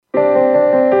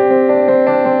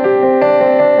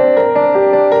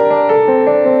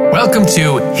Welcome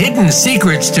to Hidden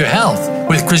Secrets to Health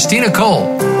with Christina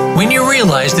Cole. When you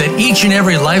realize that each and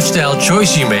every lifestyle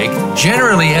choice you make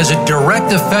generally has a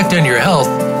direct effect on your health,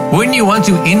 wouldn't you want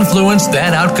to influence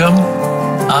that outcome?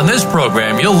 On this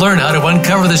program, you'll learn how to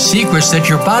uncover the secrets that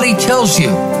your body tells you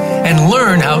and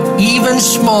learn how even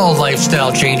small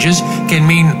lifestyle changes can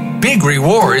mean big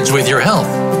rewards with your health.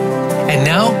 And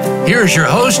now, here's your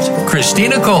host,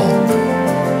 Christina Cole.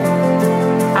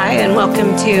 Hi, and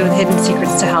welcome to Hidden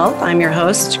Secrets to Health. I'm your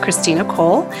host, Christina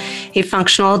Cole, a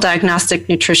functional diagnostic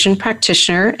nutrition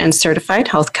practitioner and certified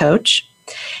health coach.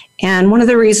 And one of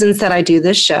the reasons that I do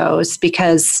this show is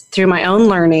because through my own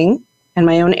learning and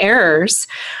my own errors,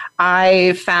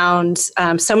 I found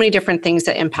so many different things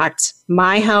that impact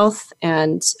my health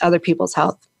and other people's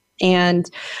health.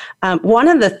 And one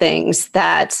of the things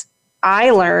that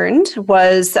I learned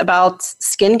was about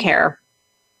skincare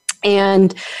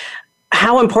and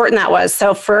how important that was.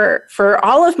 So for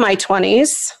all of my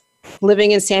 20s,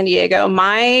 living in San Diego,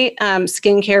 my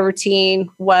skincare routine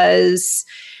was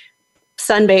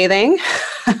sunbathing.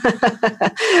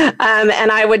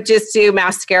 And I would just do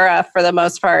mascara for the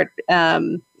most part.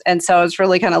 And so I was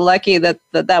really kind of lucky that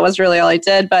was really all I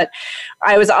did. But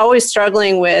I was always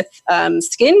struggling with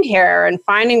skincare and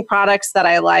finding products that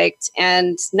I liked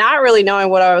and not really knowing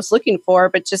what I was looking for,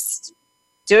 but just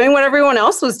doing what everyone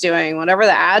else was doing, whatever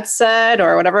the ad said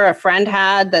or whatever a friend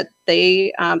had that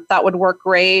they thought would work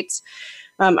great.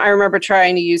 I remember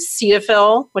trying to use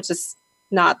Cetaphil, which is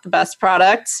not the best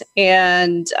product,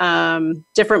 and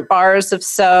different bars of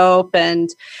soap and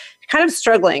kind of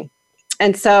struggling.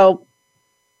 And so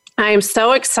I'm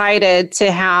so excited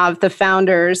to have the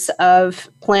founders of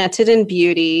Planted in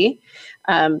Beauty.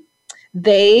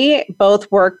 They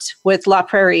both worked with La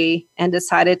Prairie and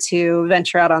decided to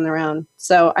venture out on their own.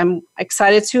 So I'm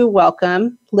excited to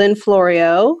welcome Lynn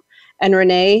Florio and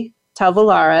Renee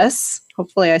Tavoularis,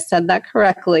 hopefully I said that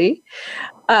correctly,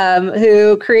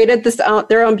 who created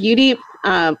their own beauty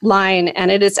line,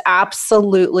 and it is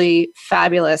absolutely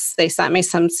fabulous. They sent me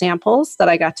some samples that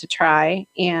I got to try,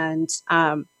 and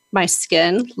my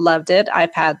skin loved it.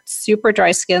 I've had super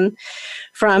dry skin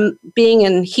from being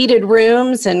in heated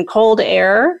rooms and cold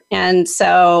air. And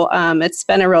so it's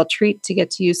been a real treat to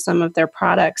get to use some of their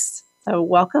products. So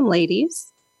welcome,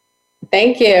 ladies.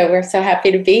 Thank you. We're so happy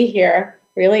to be here.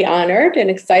 Really honored and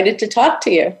excited to talk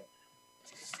to you.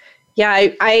 Yeah,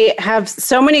 I have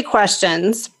so many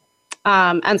questions.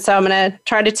 And so I'm going to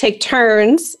try to take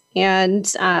turns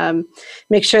and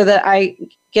make sure that I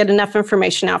get enough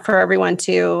information out for everyone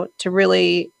to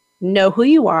really know who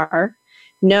you are,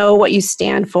 know what you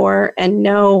stand for, and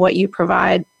know what you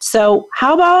provide. So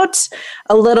how about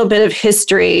a little bit of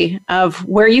history of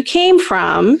where you came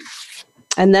from,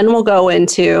 and then we'll go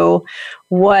into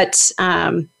what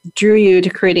drew you to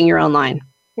creating your own line.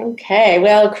 Okay,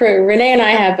 well, Renee and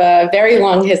I have a very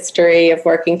long history of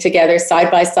working together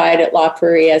side by side at La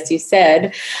Prairie, as you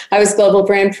said. I was global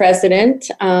brand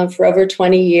president for over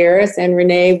 20 years, and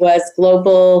Renee was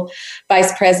global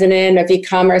vice president of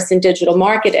e-commerce and digital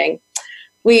marketing.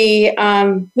 We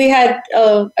had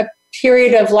a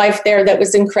period of life there that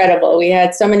was incredible. We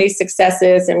had so many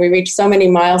successes, and we reached so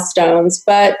many milestones,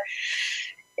 but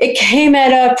it came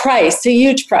at a price, a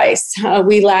huge price.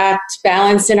 We lacked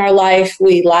balance in our life.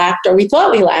 We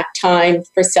thought we lacked time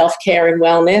for self-care and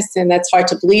wellness. And that's hard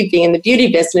to believe, being in the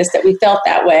beauty business, that we felt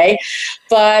that way.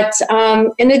 But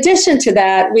in addition to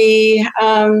that, we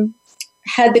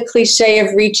had the cliche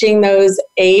of reaching those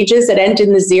ages that end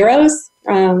in the zeros.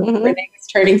 Renee was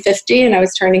turning 50 and I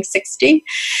was turning 60.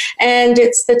 And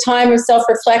it's the time of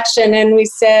self-reflection. And we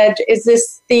said, is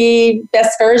this the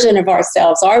best version of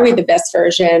ourselves? Are we the best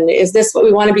version? Is this what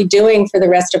we want to be doing for the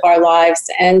rest of our lives?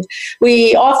 And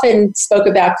we often spoke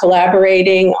about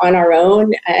collaborating on our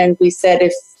own. And we said,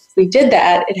 if we did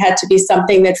that, it had to be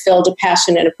something that filled a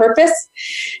passion and a purpose.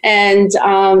 And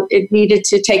it needed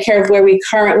to take care of where we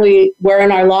currently were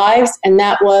in our lives. And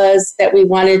that was that we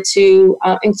wanted to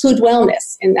include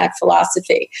wellness in that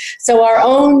philosophy. So our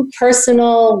own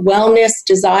personal wellness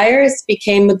desires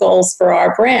became the goals for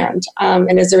our brand.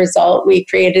 And as a result, we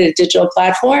created a digital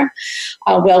platform,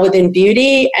 Well Within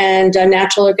Beauty, and a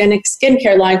natural organic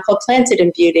skincare line called Planted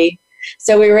in Beauty.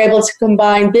 So we were able to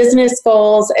combine business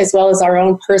goals as well as our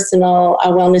own personal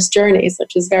wellness journeys,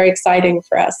 which was very exciting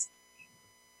for us.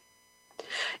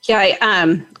 Yeah,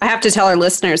 I have to tell our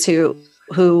listeners who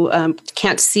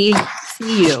can't see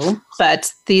you,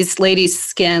 but these ladies'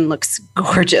 skin looks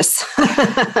gorgeous.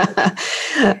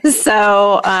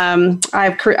 So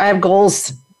I have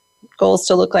goals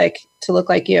to look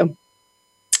like you.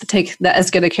 Take that as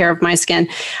good a care of my skin.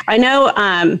 I know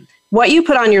what you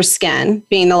put on your skin,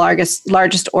 being the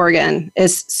largest organ,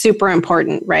 is super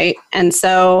important, right? And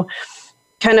so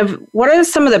kind of what are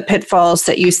some of the pitfalls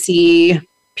that you see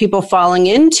people falling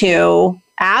into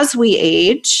as we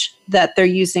age that they're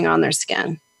using on their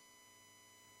skin?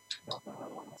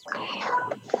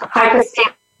 Hi,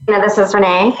 Christina. This is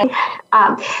Renee.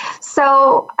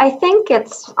 So I think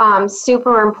it's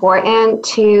super important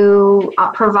to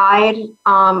provide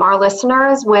our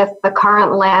listeners with the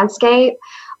current landscape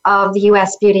of the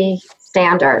U.S. beauty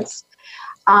standards.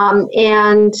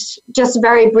 And just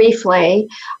very briefly,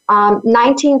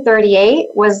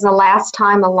 1938 was the last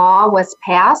time a law was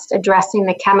passed addressing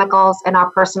the chemicals in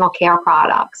our personal care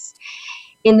products.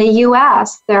 In the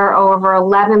U.S., there are over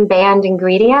 11 banned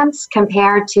ingredients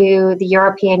compared to the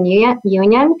European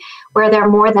Union, where there are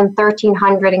more than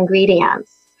 1,300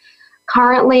 ingredients.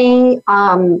 Currently,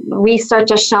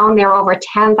 research has shown there are over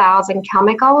 10,000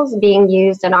 chemicals being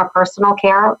used in our personal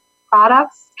care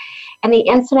products. And the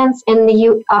incidence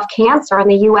of cancer in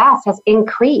the U.S. has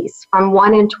increased from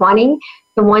 1 in 20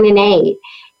 to 1 in 8.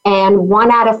 And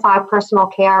 1 out of 5 personal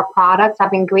care products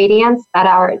have ingredients that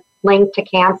are linked to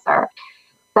cancer.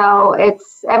 So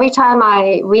it's every time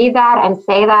I read that and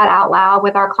say that out loud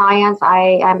with our clients,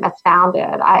 I am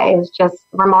astounded. It's just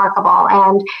remarkable.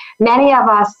 And many of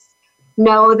us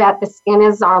know that the skin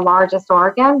is our largest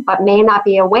organ, but may not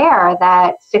be aware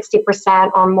that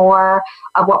 60% or more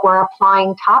of what we're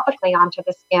applying topically onto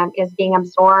the skin is being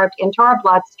absorbed into our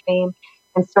bloodstream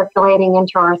and circulating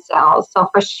into our cells. So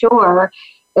for sure,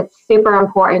 it's super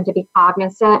important to be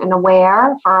cognizant and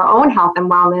aware for our own health and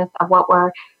wellness of what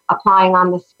we're applying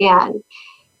on the skin.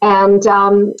 And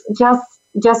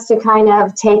just to kind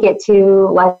of take it to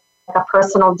like a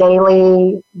personal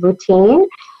daily routine,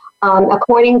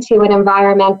 according to an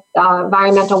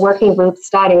environmental working group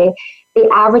study, the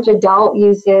average adult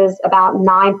uses about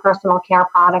 9 personal care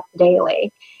products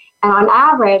daily. And on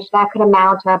average, that could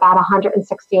amount to about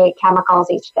 168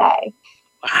 chemicals each day.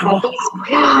 Wow.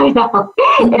 I know.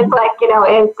 It's like,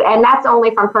 and that's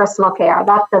only from personal care.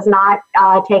 That does not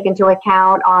take into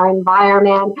account our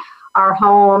environment, our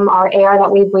home, our air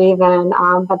that we breathe in.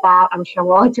 But that I'm sure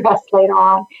we'll address later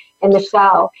on in the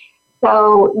show.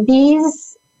 So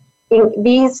these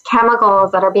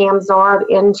chemicals that are being absorbed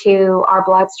into our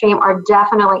bloodstream are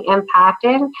definitely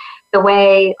impacting the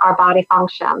way our body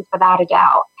functions, without a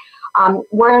doubt.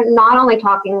 We're not only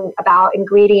talking about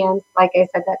ingredients, like I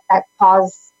said, that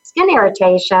cause skin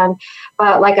irritation,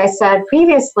 but like I said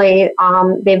previously,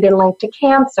 they've been linked to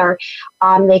cancer.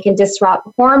 They can disrupt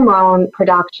hormone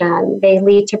production. They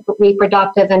lead to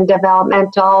reproductive and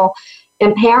developmental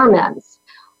impairments.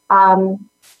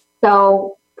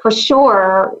 So for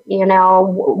sure,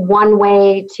 one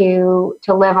way to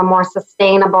live a more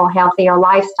sustainable, healthier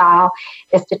lifestyle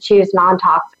is to choose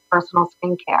non-toxic personal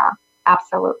skincare.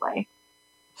 Absolutely.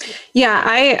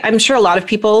 Yeah, I'm sure a lot of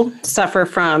people suffer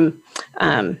from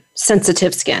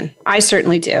sensitive skin. I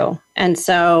certainly do. And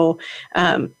so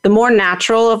the more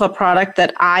natural of a product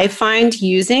that I find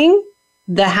using,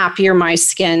 the happier my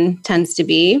skin tends to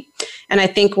be. And I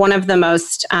think one of the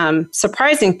most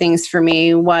surprising things for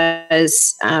me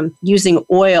was using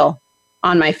oil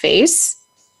on my face,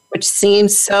 which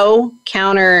seems so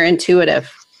counterintuitive,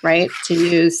 right? To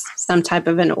use some type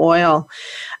of an oil.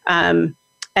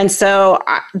 And so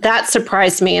that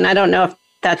surprised me. And I don't know if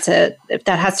that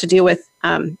has to do with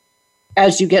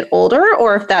as you get older,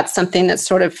 or if that's something that's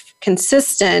sort of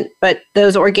consistent, but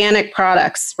those organic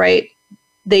products, right?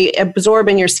 They absorb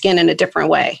in your skin in a different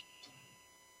way.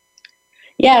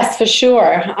 Yes, for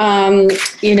sure.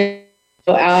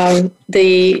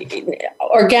 The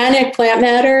organic plant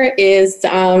matter is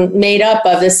made up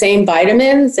of the same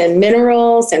vitamins and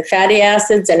minerals and fatty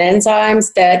acids and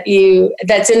enzymes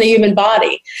that's in the human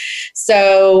body.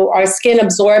 So our skin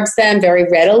absorbs them very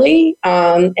readily,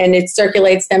 and it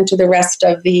circulates them to the rest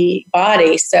of the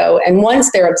body. So, and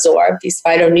once they're absorbed, these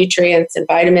phytonutrients and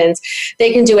vitamins,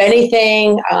 they can do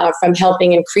anything from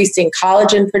helping increasing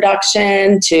collagen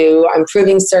production to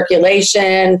improving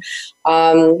circulation,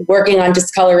 working on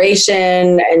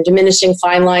discoloration and diminishing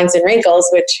fine lines and wrinkles,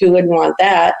 which who wouldn't want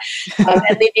that, and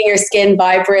leaving your skin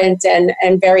vibrant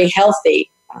and very healthy.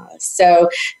 So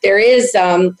there is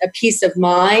a peace of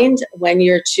mind when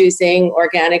you're choosing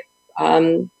organic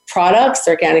products,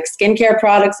 organic skincare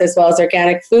products, as well as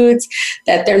organic foods,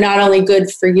 that they're not only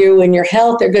good for you and your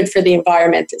health, they're good for the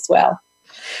environment as well.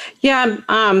 Yeah.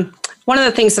 One of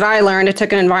the things that I learned, I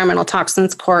took an environmental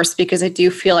toxins course because I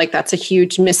do feel like that's a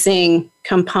huge missing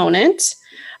component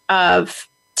of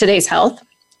today's health.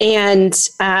 And,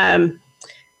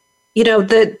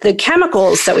 the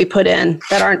chemicals that we put in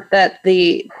that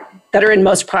that are in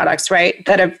most products, right?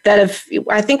 That have,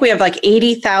 I think we have like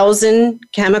 80,000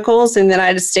 chemicals in the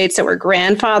United States that were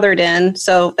grandfathered in.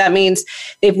 So that means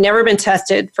they've never been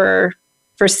tested for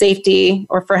safety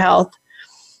or for health.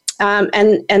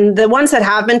 And the ones that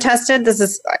have been tested, this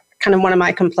is kind of one of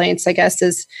my complaints, I guess,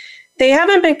 is they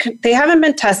haven't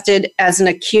been tested as an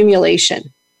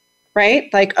accumulation,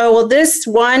 right? Like, oh, well, this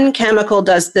one chemical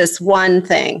does this one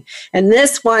thing, and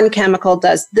this one chemical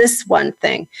does this one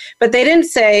thing. But they didn't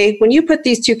say, when you put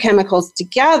these two chemicals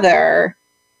together,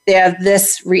 they have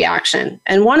this reaction.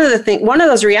 And one of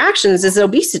those reactions is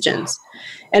obesogens.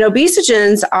 And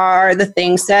obesogens are the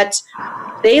things that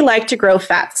they like to grow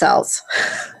fat cells.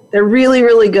 They're really,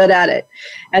 really good at it.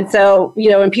 And so,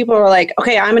 when people are like,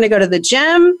 okay, I'm going to go to the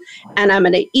gym and I'm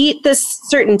going to eat this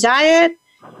certain diet,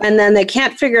 and then they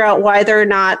can't figure out why they're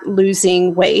not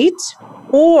losing weight.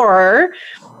 Or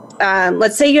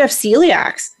let's say you have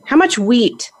celiacs. How much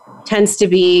wheat tends to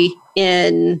be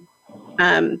in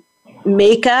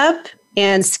makeup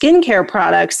and skincare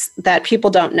products that people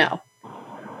don't know?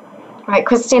 Right,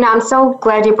 Christina, I'm so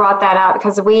glad you brought that up,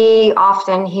 because we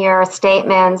often hear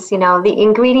statements, the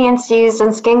ingredients used in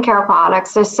skincare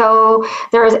products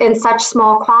they're in such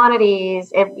small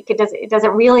quantities. Does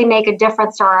it really make a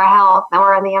difference to our health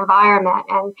or in the environment?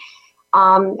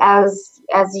 And as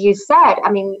you said,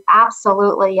 I mean,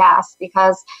 absolutely yes,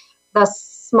 because the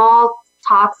small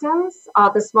toxins,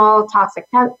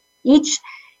 each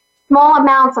small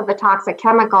amounts of the toxic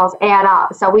chemicals add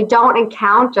up. So we don't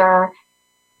encounter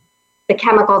the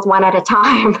chemicals one at a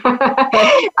time.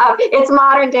 It's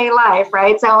modern day life,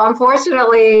 right? So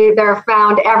unfortunately, they're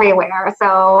found everywhere.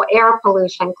 So air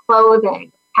pollution,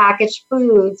 clothing, packaged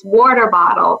foods, water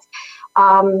bottles,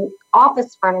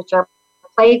 office furniture,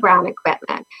 playground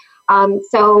equipment.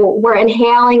 So we're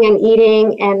inhaling and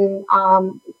eating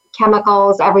and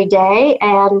chemicals every day.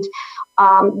 And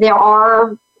there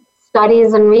are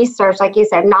studies and research, like you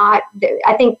said, I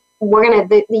think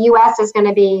the U.S. is going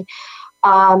to be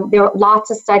there are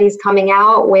lots of studies coming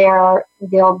out where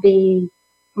there'll be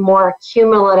more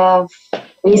cumulative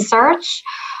research.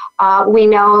 We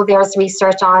know there's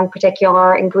research on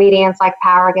particular ingredients like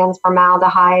parabens,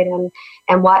 formaldehyde,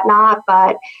 and whatnot,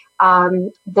 but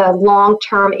the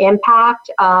long-term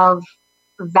impact of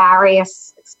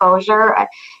various exposure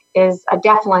is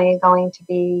definitely going to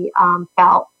be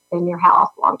felt in your health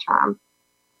long-term.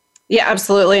 Yeah,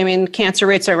 absolutely. I mean, cancer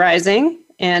rates are rising.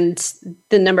 And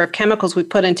the number of chemicals we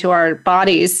put into our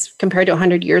bodies compared to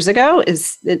 100 years ago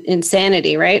is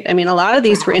insanity, right? I mean, a lot of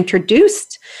these were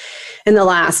introduced in the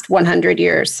last 100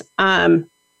 years.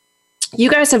 You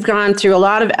guys have gone through a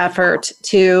lot of effort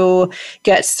to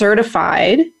get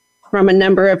certified from a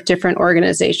number of different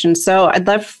organizations. So I'd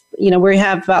love, we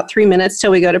have about 3 minutes till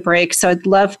we go to break. So I'd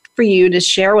love for you to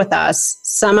share with us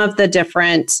some of the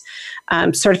different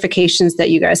certifications that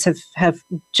you guys have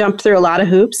jumped through a lot of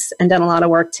hoops and done a lot of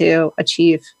work to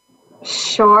achieve.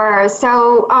 Sure.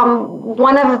 So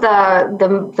one of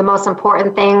the most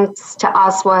important things to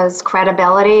us was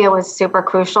credibility. It was super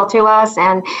crucial to us,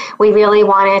 and we really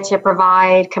wanted to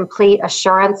provide complete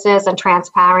assurances and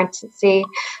transparency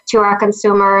to our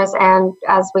consumers. And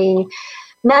as we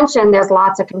mentioned, there's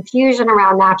lots of confusion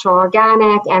around natural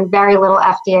organic and very little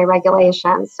FDA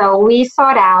regulation. So we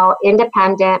sought out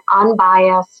independent,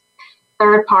 unbiased,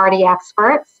 third-party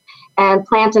experts, and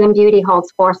Planted and Beauty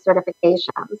holds 4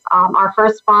 certifications. Our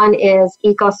first one is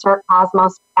EcoCert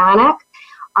Cosmos Organic.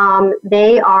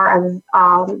 They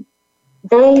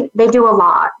do a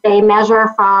lot. They measure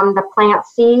from the plant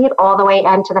seed all the way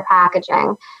into the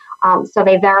packaging. So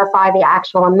they verify the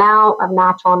actual amount of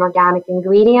natural and organic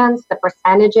ingredients, the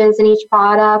percentages in each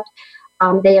product.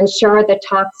 They ensure the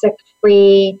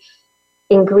toxic-free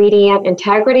ingredient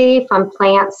integrity from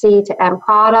plant seed to end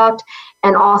product,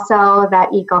 and also that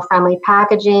eco-friendly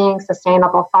packaging,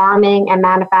 sustainable farming, and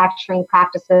manufacturing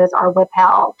practices are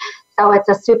withheld. So it's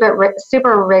a super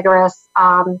rigorous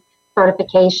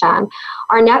certification.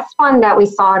 Our next one that we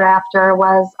sought after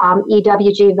was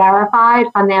EWG Verified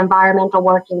from the Environmental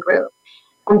Working Group.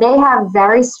 And they have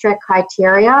very strict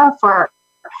criteria for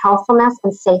healthfulness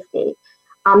and safety.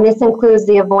 This includes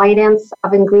the avoidance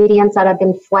of ingredients that have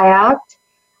been flagged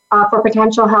for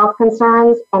potential health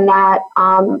concerns, and that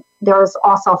there's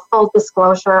also full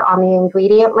disclosure on the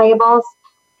ingredient labels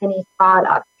in each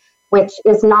product, which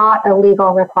is not a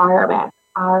legal requirement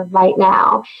right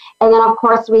now. And then, of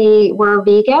course, we're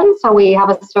vegan, so we have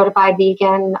a certified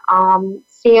vegan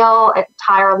seal.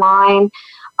 Entire line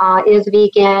is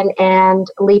vegan and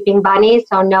Leaping Bunny,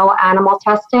 so no animal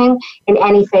testing in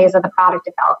any phase of the product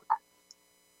development.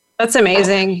 That's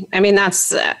amazing. I mean,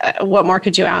 that's what more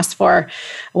could you ask for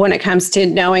when it comes to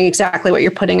knowing exactly what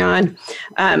you're putting on?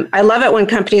 I love it when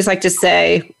companies like to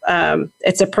say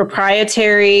it's a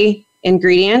proprietary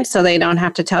ingredient, so they don't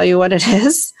have to tell you what it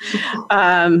is,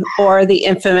 or the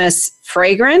infamous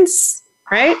fragrance,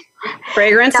 right?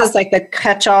 Fragrance is like the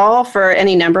catch-all for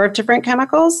any number of different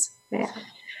chemicals. Yeah.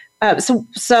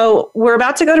 So we're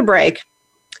about to go to break.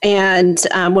 And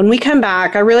when we come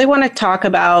back, I really want to talk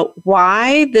about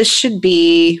why this should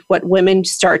be what women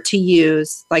start to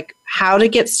use, like how to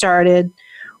get started,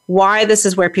 why this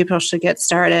is where people should get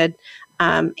started,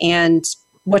 and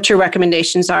what your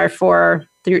recommendations are for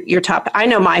your top. I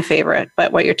know my favorite,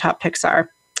 but what your top picks are.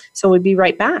 So we'll be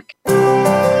right back.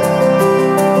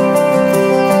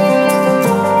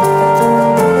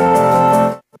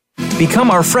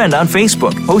 Become our friend on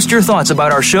Facebook. Post your thoughts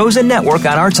about our shows and network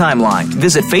on our timeline.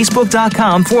 Visit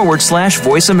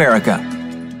facebook.com/Voice America.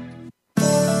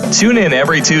 Tune in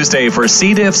every Tuesday for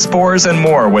C. diff, spores, and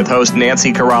more with host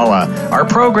Nancy Caralla. Our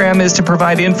program is to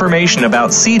provide information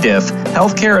about C. diff,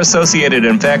 healthcare-associated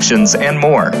infections, and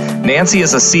more. Nancy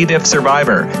is a C. diff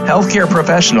survivor, healthcare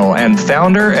professional, and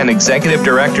founder and executive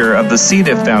director of the C.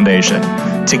 diff Foundation.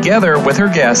 Together with her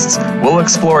guests, we'll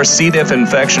explore C. diff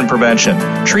infection prevention,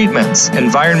 treatments,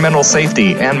 environmental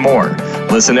safety, and more.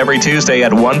 Listen every Tuesday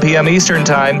at 1 p.m. Eastern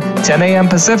Time, 10 a.m.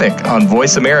 Pacific on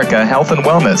Voice America Health and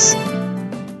Wellness.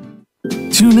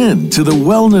 Tune in to The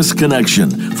Wellness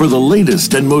Connection for the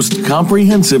latest and most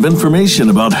comprehensive information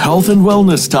about health and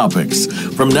wellness topics,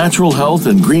 from natural health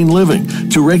and green living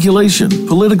to regulation,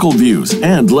 political views,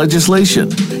 and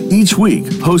legislation. Each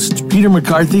week, hosts Peter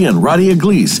McCarthy and Radia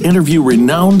Gleese interview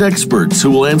renowned experts who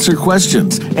will answer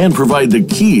questions and provide the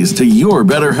keys to your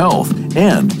better health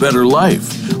and better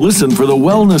life. Listen for The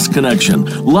Wellness Connection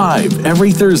live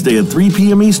every Thursday at 3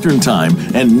 p.m. Eastern Time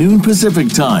and noon Pacific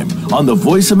Time on the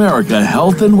Voice America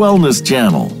Health and Wellness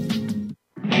channel.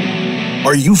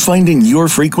 Are you finding your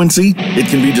frequency? It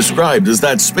can be described as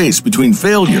that space between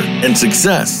failure and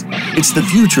success. It's the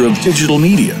future of digital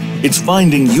media. It's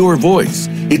finding your voice.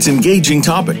 It's engaging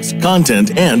topics,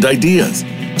 content, and ideas.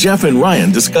 Jeff and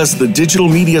Ryan discuss the digital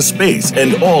media space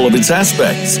and all of its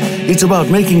aspects. It's about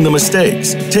making the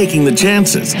mistakes, taking the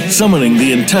chances, summoning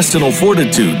the intestinal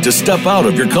fortitude to step out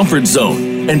of your comfort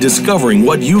zone, and discovering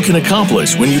what you can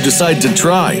accomplish when you decide to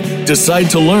try, decide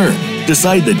to learn,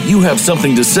 decide that you have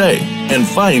something to say, and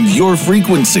find your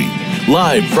frequency.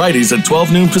 Live Fridays at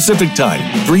 12 noon Pacific Time,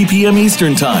 3 p.m.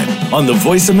 Eastern Time on the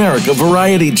Voice America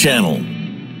Variety Channel.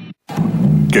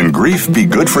 Can grief be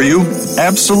good for you?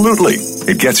 Absolutely.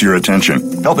 It gets your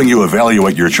attention, helping you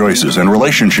evaluate your choices and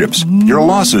relationships. Your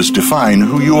losses define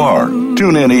who you are.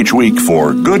 Tune in each week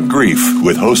for Good Grief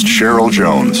with host Cheryl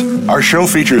Jones. Our show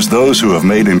features those who have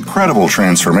made incredible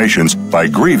transformations by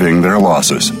grieving their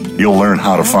losses. You'll learn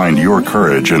how to find your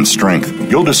courage and strength.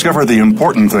 You'll discover the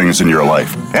important things in your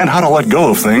life and how to let go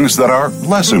of things that are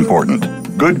less important.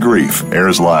 Good Grief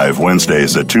airs live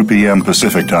Wednesdays at 2 p.m.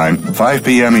 Pacific Time, 5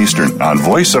 p.m. Eastern on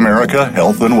Voice America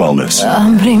Health and Wellness.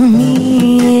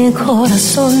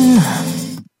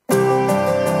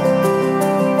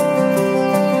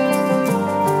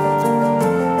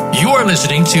 You are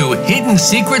listening to Hidden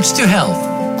Secrets to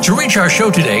Health. To reach our show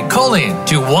today, call in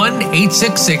to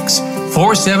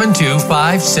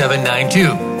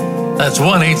 1-866-472-5792. That's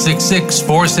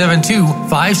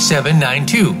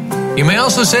 1-866-472-5792. You may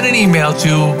also send an email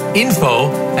to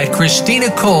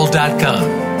info@ChristinaCole.com.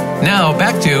 Now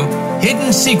back to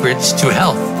Hidden Secrets to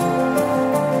Health.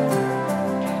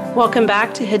 Welcome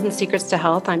back to Hidden Secrets to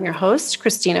Health. I'm your host,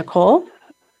 Christina Cole.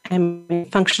 I'm a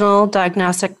functional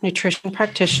diagnostic nutrition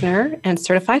practitioner and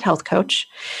certified health coach.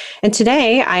 And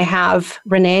today I have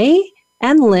Renee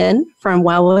and Lynn from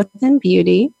Well Within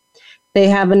Beauty. They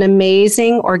have an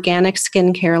amazing organic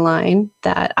skincare line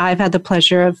that I've had the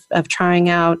pleasure of trying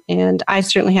out, and I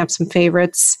certainly have some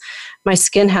favorites. My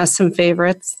skin has some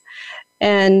favorites.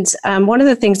 And one of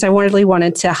the things I really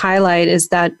wanted to highlight is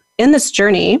that in this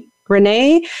journey,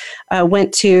 Renee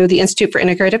went to the Institute for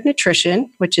Integrative Nutrition,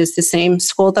 which is the same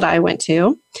school that I went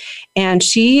to, and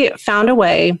she found a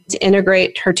way to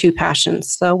integrate her two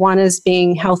passions. So one is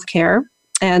being healthcare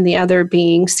and the other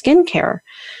being skincare.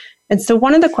 And so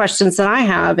one of the questions that I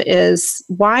have is,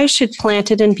 why should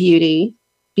Planted in Beauty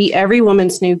be every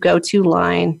woman's new go-to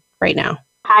line right now?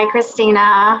 Hi,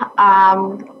 Christina.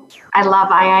 I love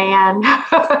IIN.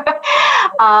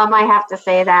 I have to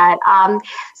say that.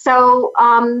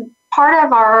 Part of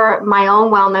my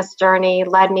own wellness journey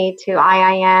led me to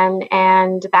IIN,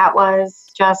 and that was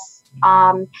just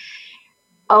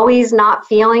always not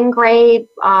feeling great,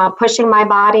 pushing my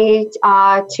body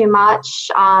too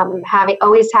much,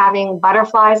 always having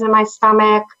butterflies in my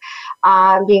stomach,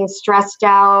 being stressed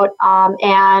out,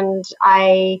 and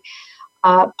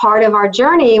part of our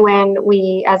journey when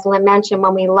we, as Lynn mentioned,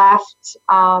 when we left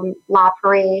La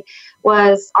Prairie,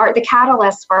 was the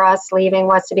catalyst for us leaving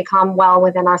was to become well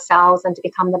within ourselves and to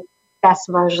become the best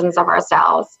versions of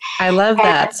ourselves. I love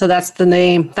that. So that's the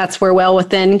name. That's where Well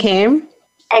Within came.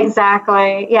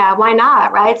 Exactly. Yeah, why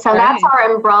not, right? So that's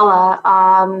our umbrella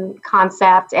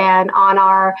concept. And on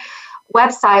our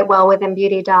website,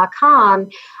 wellwithinbeauty.com,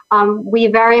 we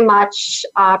very much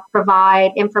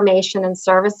provide information and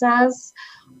services,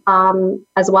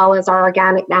 as well as our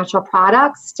organic natural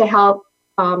products to help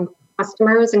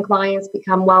customers and clients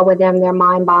become well within their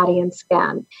mind, body, and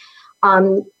skin.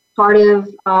 Part of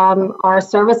our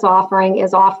service offering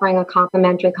is offering a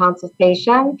complimentary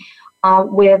consultation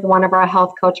with one of our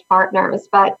health coach partners.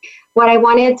 But what I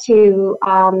wanted to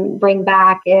bring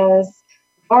back is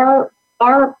our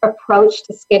approach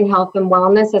to skin health and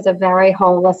wellness is a very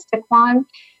holistic one.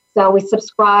 So we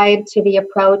subscribe to the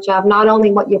approach of not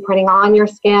only what you're putting on your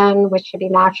skin, which should be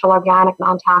natural, organic,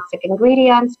 non-toxic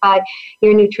ingredients, but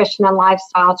your nutrition and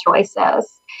lifestyle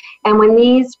choices. And when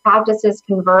these practices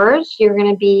converge, you're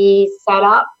going to be set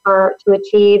up to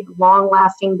achieve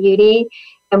long-lasting beauty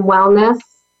and wellness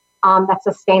that's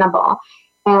sustainable.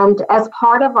 And as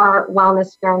part of our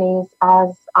wellness journeys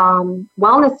as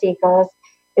wellness seekers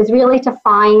is really to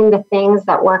find the things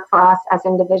that work for us as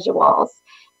individuals.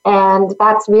 And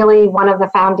that's really one of the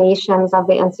foundations of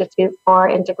the Institute for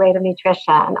Integrative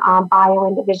Nutrition,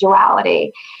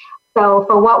 bioindividuality. So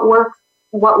for what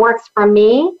works for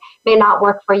me may not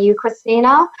work for you,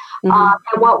 Christina. And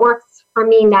what works for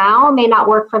me now may not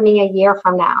work for me a year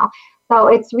from now. So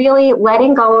it's really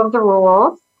letting go of the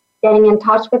rules, getting in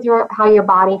touch with how your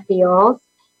body feels,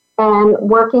 and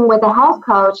working with a health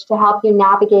coach to help you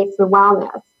navigate through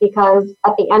wellness. Because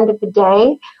at the end of the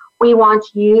day, we want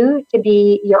you to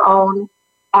be your own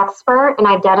expert in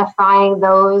identifying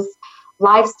those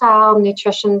lifestyle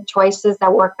nutrition choices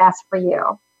that work best for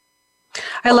you.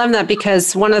 I love that,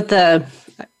 because one of the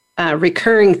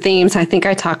recurring themes I think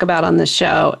I talk about on the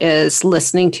show is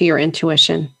listening to your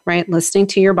intuition, right? Listening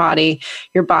to your body.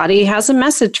 Your body has a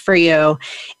message for you.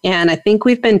 And I think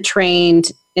we've been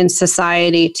trained in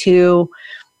society to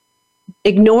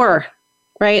ignore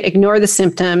the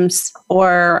symptoms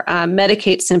or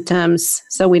medicate symptoms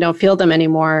so we don't feel them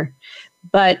anymore.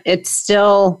 But there's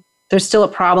still a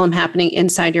problem happening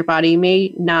inside your body. You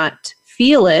may not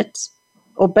feel it,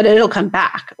 but it'll come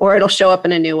back or it'll show up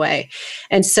in a new way.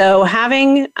 And so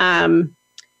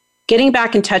getting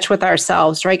back in touch with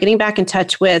ourselves, right? Getting back in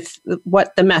touch with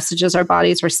what the messages our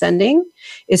bodies are sending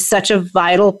is such a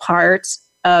vital part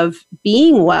of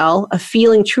being well, of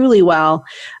feeling truly well,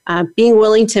 being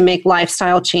willing to make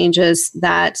lifestyle changes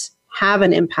that have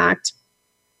an impact.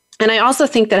 And I also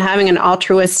think that having an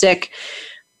altruistic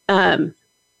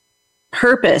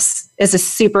purpose is a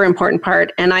super important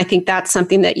part. And I think that's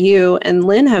something that you and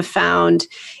Lynn have found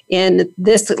in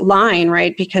this line,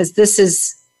 right? Because this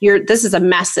is a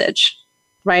message,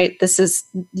 right?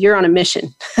 You're on a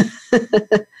mission.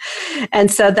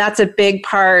 And so that's a big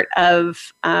part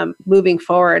of moving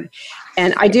forward.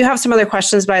 And I do have some other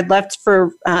questions, but I'd love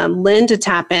for Lynn to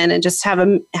tap in and just have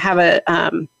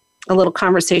a little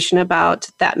conversation about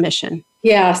that mission.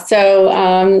 Yeah. So,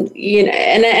 and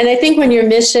I think when your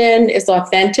mission is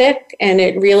authentic and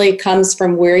it really comes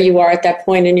from where you are at that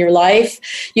point in your life,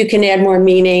 you can add more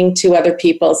meaning to other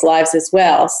people's lives as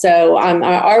well. So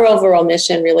our overall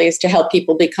mission really is to help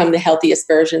people become the healthiest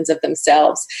versions of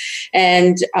themselves.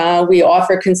 And we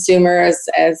offer consumers,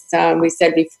 as we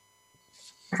said before,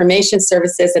 information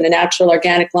services and a natural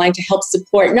organic line to help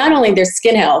support not only their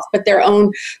skin health, but their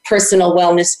own personal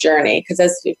wellness journey. Because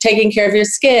as you're taking care of your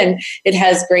skin, it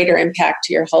has greater impact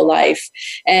to your whole life.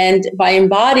 And by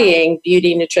embodying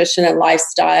beauty, nutrition, and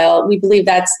lifestyle, we believe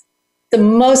that's the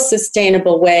most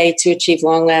sustainable way to achieve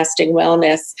long-lasting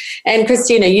wellness. And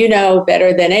Christina, you know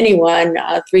better than anyone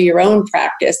through your own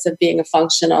practice of being a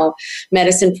functional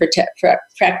medicine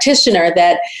practitioner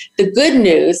that the good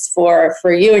news for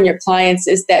you and your clients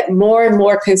is that more and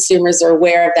more consumers are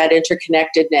aware of that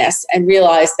interconnectedness and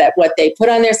realize that what they put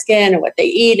on their skin and what they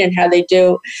eat and how they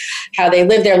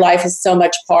live their life is so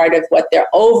much part of what their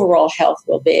overall health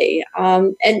will be.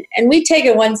 And we take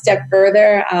it one step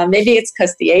further. Maybe it's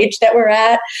because the age that we're we're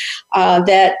at,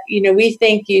 that, we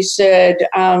think you should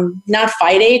not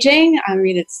fight aging. I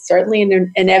mean, it's certainly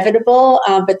inevitable,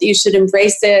 but you should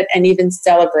embrace it and even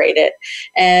celebrate it.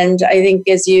 And I think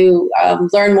as you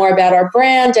learn more about our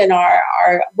brand and our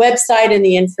website and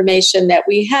the information that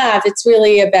we have, it's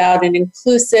really about an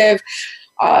inclusive,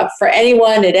 for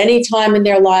anyone at any time in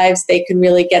their lives, they can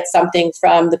really get something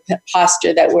from the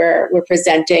posture that we're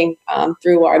presenting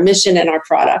through our mission and our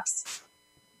products.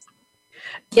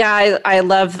 Yeah, I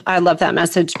love that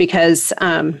message because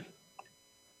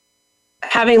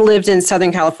having lived in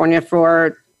Southern California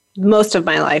for most of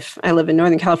my life, I live in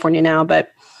Northern California now,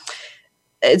 but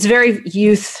it's very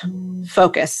youth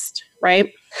focused,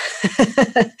 right?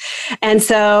 And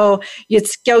so you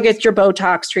go get your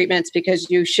Botox treatments because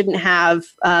you shouldn't have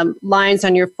lines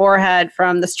on your forehead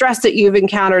from the stress that you've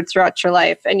encountered throughout your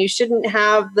life. And you shouldn't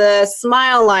have the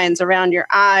smile lines around your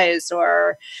eyes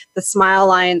or the smile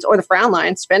lines or the frown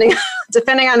lines,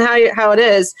 depending on how it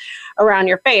is around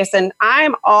your face. And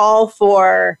I'm all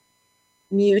for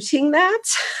muting that.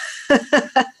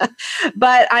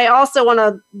 But I also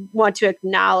want to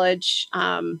acknowledge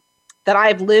that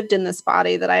I've lived in this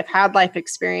body, that I've had life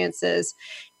experiences.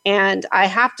 And I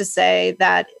have to say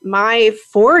that my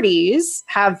 40s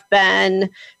have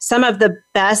been some of the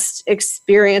best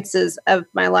experiences of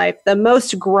my life, the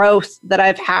most growth that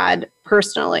I've had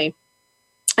personally.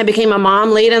 I became a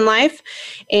mom late in life,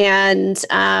 and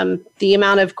the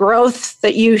amount of growth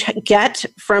that you get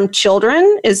from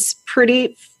children is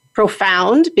pretty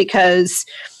profound because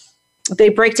they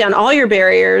break down all your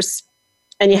barriers.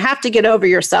 And you have to get over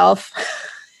yourself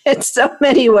in so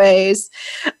many ways.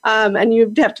 And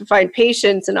you have to find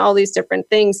patience and all these different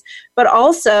things. But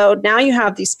also now you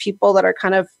have these people that are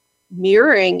kind of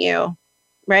mirroring you,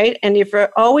 right? And if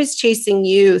you're always chasing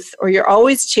youth or you're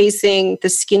always chasing the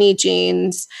skinny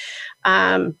jeans,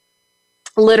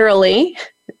 literally,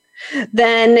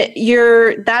 then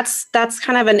that's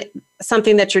kind of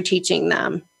something that you're teaching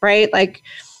them, right? Like,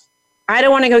 I don't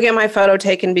want to go get my photo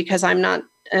taken because I'm not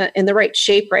in the right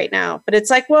shape right now. But it's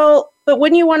like, well, but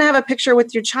wouldn't you want to have a picture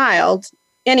with your child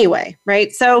anyway,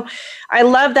 right? So I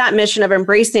love that mission of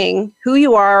embracing who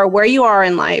you are, where you are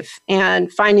in life,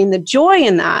 and finding the joy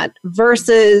in that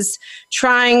versus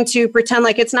trying to pretend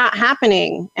like it's not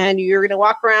happening. And you're going to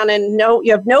walk around and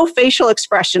you have no facial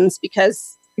expressions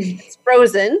because it's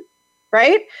frozen,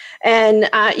 right? And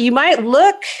you might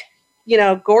look,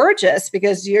 gorgeous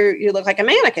because you look like a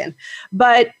mannequin,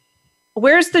 but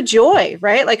where's the joy,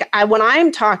 right? Like when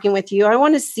I'm talking with you, I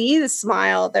want to see the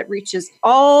smile that reaches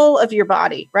all of your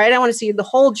body, right? I want to see the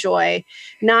whole joy,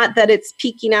 not that it's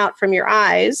peeking out from your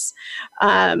eyes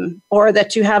or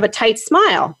that you have a tight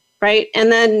smile, right?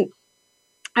 And then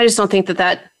I just don't think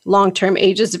that long-term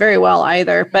ages very well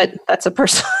either, but that's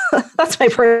that's my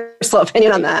personal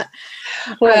opinion on that.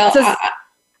 Well,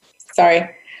 sorry.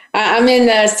 I'm in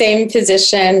the same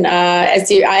position as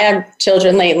you. I had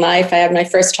children late in life. I had my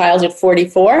first child at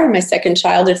 44, my second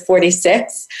child at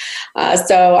 46.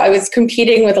 So I was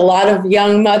competing with a lot of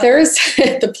young mothers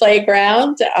at the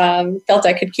playground. Felt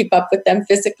I could keep up with them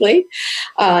physically,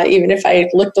 even if I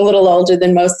looked a little older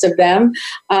than most of them.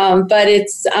 But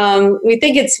we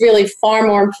think it's really far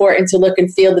more important to look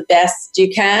and feel the best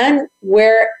you can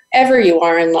wherever you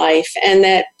are in life, and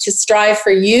that to strive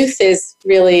for youth is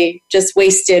really just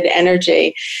wasted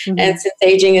energy. Mm-hmm. And since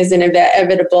aging is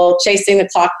inevitable, chasing the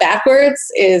clock backwards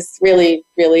is really,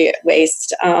 really a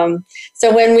waste.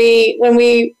 So when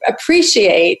we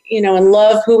appreciate, and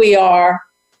love who we are,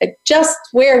 just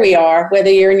where we are, whether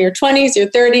you're in your 20s, your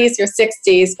 30s, your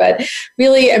 60s, but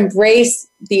really embrace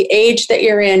the age that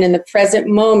you're in the present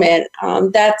moment.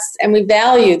 And we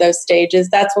value those stages.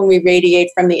 That's when we radiate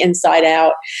from the inside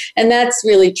out. And that's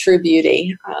really true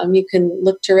beauty. You can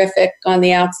look terrific on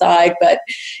the outside, but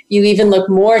you even look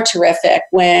more terrific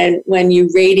when you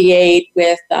radiate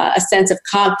with a sense of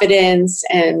confidence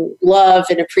and love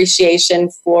and appreciation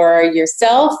for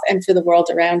yourself and for the world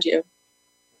around you.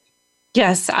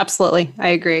 Yes, absolutely. I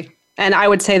agree. And I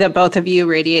would say that both of you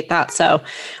radiate that. So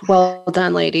well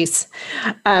done, ladies.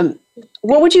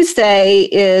 What would you say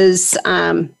is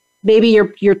maybe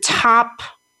your top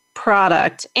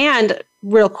product? And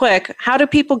real quick, how do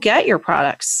people get your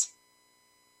products?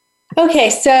 Okay,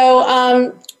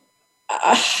 so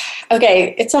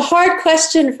it's a hard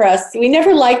question for us. We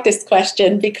never liked this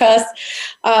question because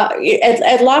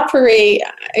at La Prairie,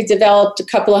 I developed a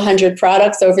couple of hundred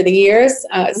products over the years.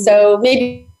 So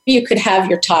maybe you could have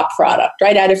your top product,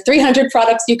 right? Out of 300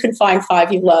 products, you can find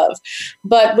 5 you love.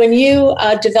 But when you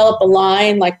develop a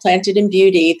line like Planted in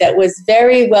Beauty that was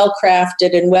very well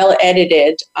crafted and well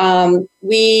edited,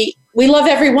 we we love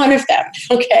every one of them.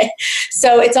 Okay.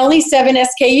 So it's only 7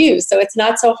 SKUs. So it's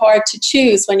not so hard to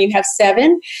choose when you have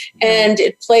 7. And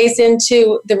it plays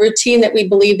into the routine that we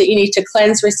believe that you need to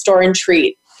cleanse, restore, and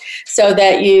treat. So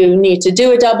that you need to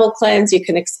do a double cleanse, you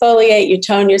can exfoliate, you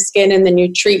tone your skin, and then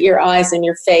you treat your eyes and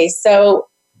your face. So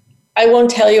I won't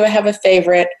tell you I have a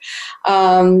favorite.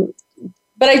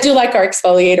 But I do like our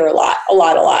exfoliator a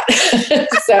lot.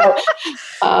 So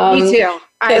me too.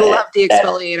 I love the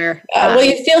exfoliator. Well,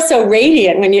 you feel so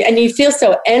radiant and you feel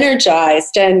so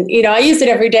energized. And, I use it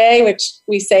every day, which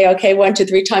we say, okay, 1 to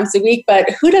 3 times a week, but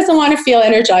who doesn't want to feel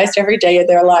energized every day of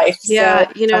their life?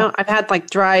 Yeah. So, I've had like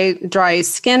dry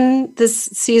skin this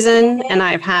season, and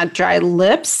I've had dry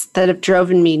lips that have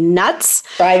driven me nuts.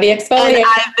 Try the exfoliator. And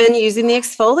I've been using the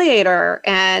exfoliator,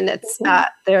 and it's,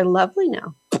 they're lovely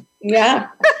now. Yeah,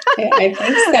 I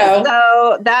think so.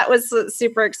 So that was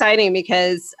super exciting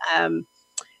because,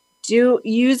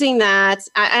 using that,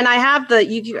 and I have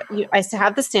I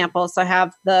have the sample, so I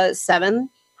have the 7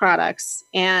 products,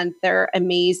 and they're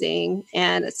amazing.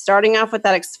 And it's starting off with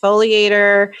that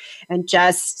exfoliator, and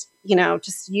just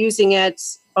using it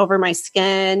over my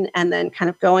skin, and then kind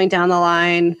of going down the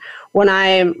line when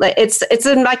I'm like, it's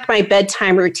in like my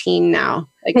bedtime routine now.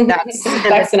 Like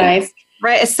that's nice,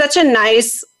 right? It's such a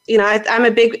nice. I'm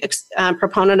a big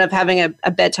proponent of having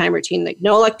a bedtime routine, like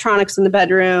no electronics in the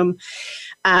bedroom.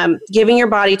 Giving your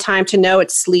body time to know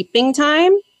it's sleeping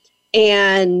time,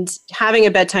 and having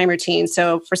a bedtime routine.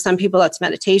 So for some people, that's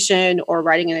meditation or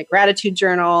writing in a gratitude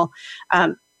journal,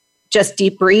 just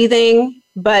deep breathing.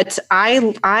 But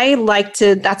I like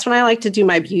to, that's when I like to do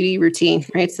my beauty routine,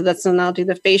 right? So that's when I'll do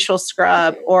the facial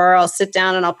scrub, or I'll sit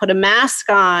down and I'll put a mask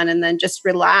on and then just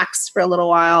relax for a little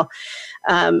while.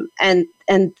 And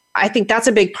I think that's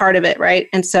a big part of it, right?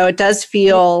 And so it does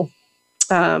feel,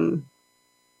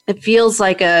 it feels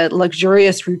like a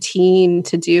luxurious routine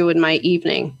to do in my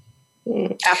evening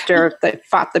after I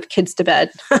fought the kids to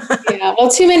bed. Yeah, well,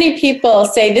 too many people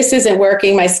say this isn't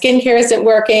working, my skincare isn't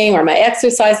working, or my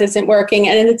exercise isn't working,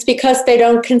 and it's because they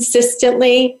don't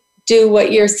consistently do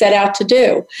what you're set out to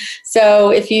do. So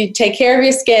if you take care of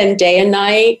your skin day and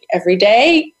night, every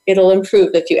day, it'll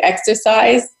improve. If you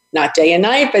exercise, not day and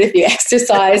night, but if you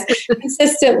exercise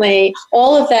consistently,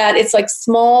 all of that, it's like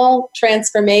small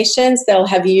transformations that'll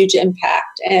have huge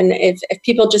impact. And if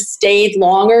people just stayed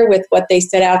longer with what they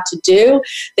set out to do,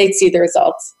 they'd see the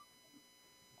results.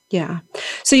 Yeah.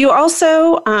 So you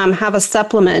also have a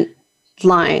supplement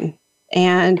line,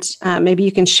 and maybe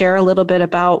you can share a little bit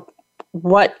about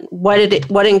what it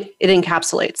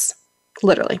encapsulates,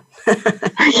 literally.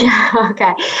 Yeah.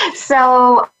 Okay.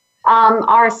 So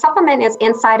our supplement is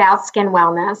Inside Out Skin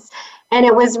Wellness, and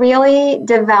it was really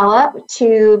developed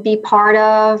to be part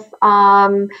of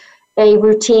a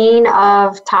routine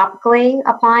of topically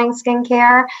applying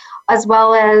skincare, as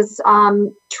well as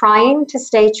trying to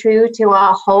stay true to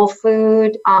a whole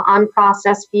food,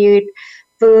 unprocessed food,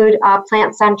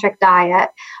 plant-centric diet.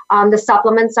 The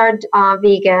supplements are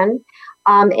vegan.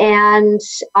 And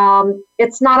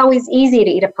it's not always easy to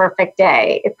eat a perfect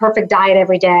diet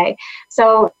every day.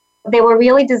 So they were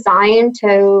really designed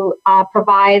to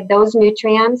provide those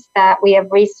nutrients that we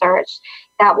have researched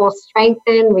that will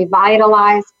strengthen,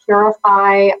 revitalize,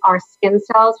 purify our skin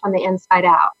cells from the inside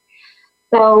out.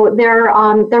 So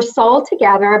they're sold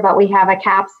together, but we have a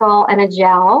capsule and a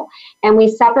gel, and we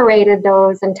separated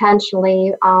those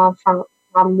intentionally from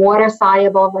water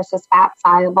soluble versus fat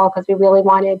soluble, because we really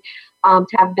wanted to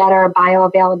have better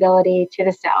bioavailability to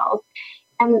the cells.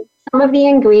 And some of the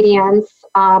ingredients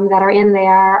that are in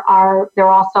there they're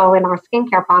also in our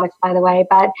skincare products, by the way,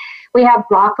 but we have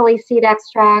broccoli seed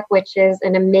extract, which is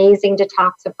an amazing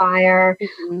detoxifier.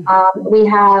 Mm-hmm. We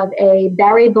have a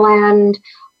berry blend,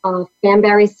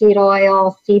 cranberry seed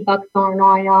oil, sea buckthorn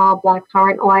oil,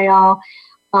 blackcurrant oil,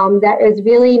 that is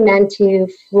really meant to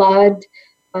flood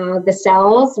the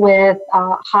cells with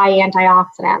high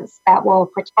antioxidants that will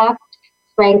protect,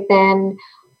 strengthen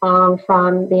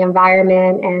from the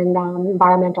environment and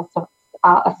environmental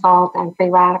assault and free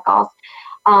radicals.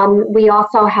 We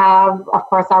also have, of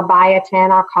course, our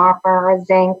biotin, our copper, our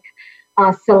zinc,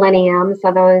 selenium.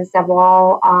 So those have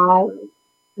all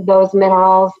those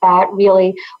minerals that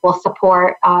really will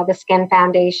support the skin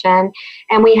foundation.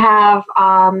 And we have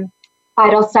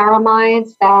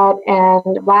phytoceramides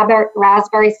and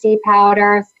raspberry seed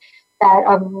powders that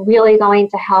are really going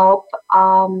to help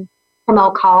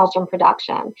promote collagen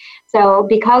production. So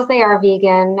because they are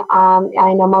vegan,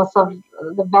 I know most of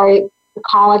the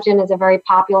collagen is a very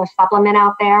popular supplement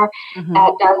out there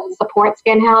that does support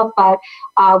skin health, but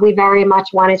we very much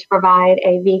wanted to provide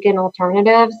a vegan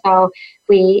alternative. So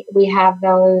we have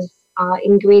those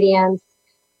ingredients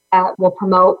that will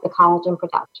promote the collagen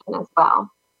production as well.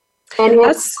 And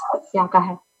go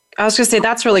ahead. I was going to say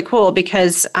that's really cool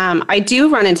because I do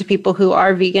run into people who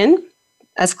are vegan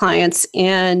as clients,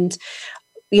 and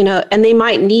and they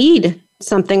might need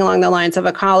something along the lines of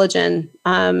a collagen,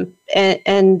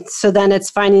 and so then it's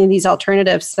finding these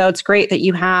alternatives. So it's great that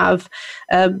you have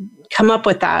come up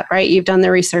with that, right? You've done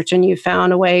the research and you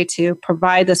found a way to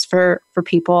provide this for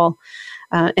people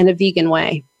in a vegan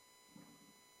way.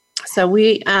 So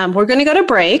we're going to go to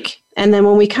break, and then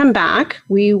when we come back,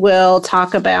 we will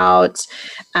talk about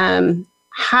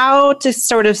how to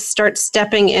sort of start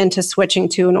stepping into switching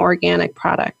to an organic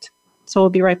product. So we'll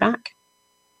be right back.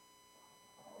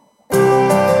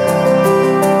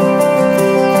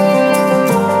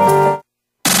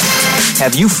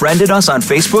 Have you friended us on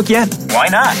Facebook yet? Why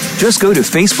not? Just go to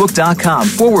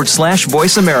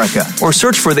facebook.com/Voice America or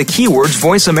search for the keywords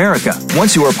Voice America.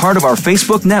 Once you are part of our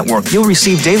Facebook network, you'll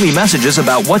receive daily messages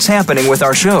about what's happening with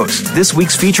our shows, this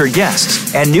week's featured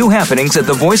guests, and new happenings at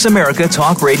the Voice America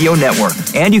Talk Radio Network.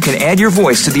 And you can add your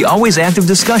voice to the always active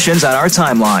discussions on our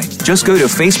timeline. Just go to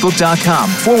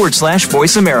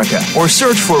facebook.com/Voice America or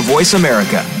search for Voice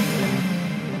America.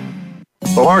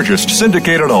 The largest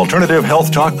syndicated alternative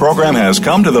health talk program has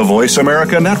come to the Voice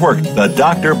America Network. The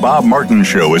Dr. Bob Martin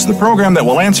Show is the program that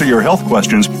will answer your health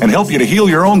questions and help you to heal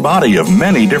your own body of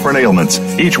many different ailments.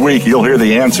 Each week, you'll hear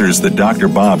the answers that Dr.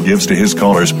 Bob gives to his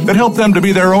callers that help them to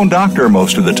be their own doctor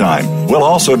most of the time. We'll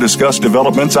also discuss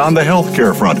developments on the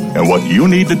healthcare front and what you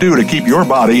need to do to keep your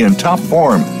body in top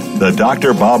form. The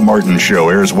Dr. Bob Martin Show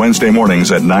airs Wednesday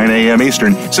mornings at 9 a.m.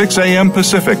 Eastern, 6 a.m.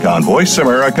 Pacific on Voice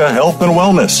America Health and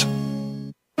Wellness.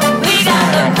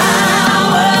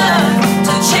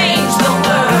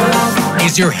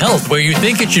 Is your health where you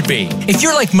think it should be? If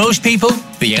you're like most people,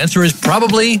 the answer is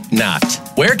probably not.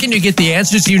 Where can you get the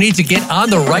answers you need to get on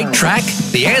the right track?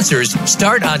 The answers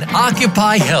start on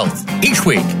Occupy Health. Each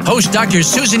week, host Dr.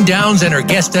 Susan Downs and her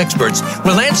guest experts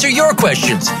will answer your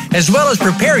questions, as well as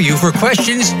prepare you for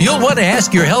questions you'll want to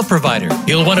ask your health provider.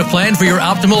 You'll want to plan for your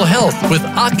optimal health with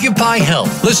Occupy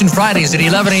Health. Listen Fridays at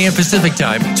 11 a.m. Pacific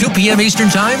Time, 2 p.m. Eastern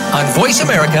Time on Voice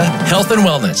America Health and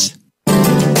Wellness.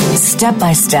 Step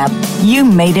by step, you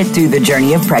made it through the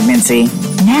journey of pregnancy.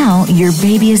 Now your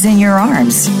baby is in your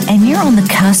arms, and you're on the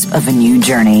cusp of a new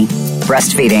journey,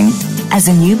 breastfeeding. As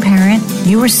a new parent,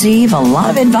 you receive a lot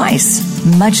of advice,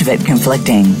 much of it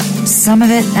conflicting, some of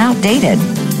it outdated.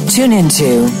 Tune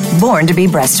into Born to be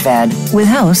Breastfed with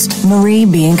host Marie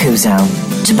Biancuzzo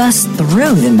to bust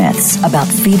through the myths about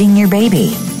feeding your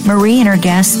baby. Marie and her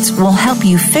guests will help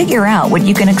you figure out what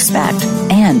you can expect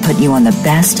and put you on the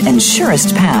best and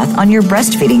surest path on your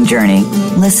breastfeeding journey.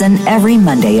 Listen every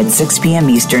Monday at 6 p.m.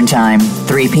 Eastern Time,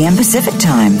 3 p.m. Pacific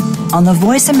Time on the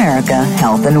Voice America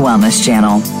Health and Wellness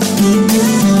Channel.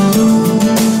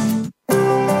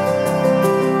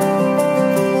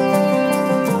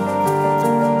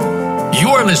 You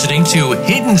are listening to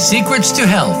Hidden Secrets to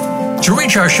Health. To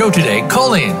reach our show today,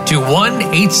 call in to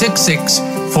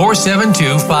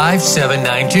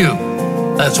 1-866-472-5792.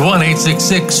 That's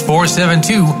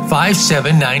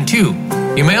 1-866-472-5792.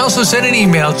 You may also send an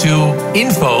email to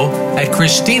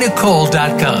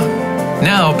info@ChristinaCole.com.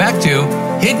 Now back to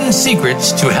Hidden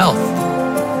Secrets to Health.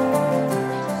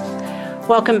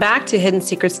 Welcome back to Hidden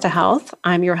Secrets to Health.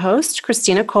 I'm your host,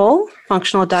 Christina Cole,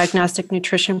 functional diagnostic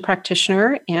nutrition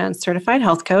practitioner and certified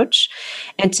health coach.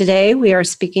 And today we are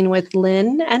speaking with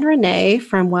Lynn and Renee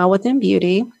from Well Within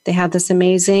Beauty. They have this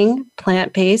amazing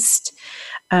plant-based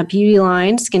beauty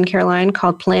line, skincare line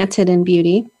called Planted in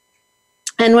Beauty.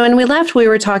 And when we left, we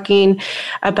were talking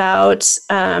about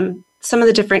some of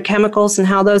the different chemicals and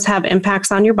how those have impacts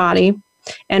on your body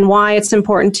and why it's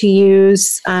important to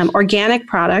use organic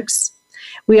products.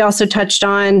 We also touched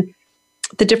on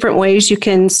the different ways you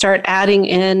can start adding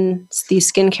in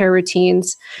these skincare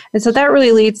routines. And so that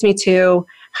really leads me to,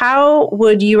 how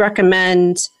would you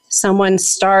recommend someone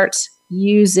start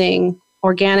using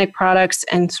organic products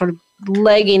and sort of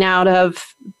legging out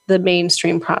of the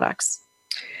mainstream products?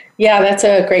 Yeah, that's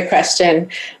a great question.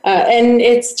 And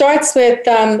it starts with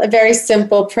a very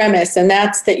simple premise, and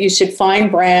that's that you should find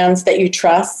brands that you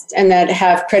trust and that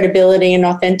have credibility and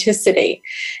authenticity.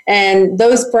 And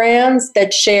those brands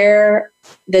that share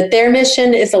that their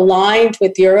mission is aligned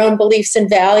with your own beliefs and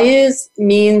values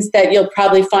means that you'll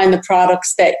probably find the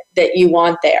products that you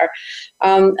want there.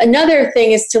 Another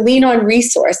thing is to lean on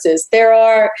resources. There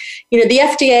are, the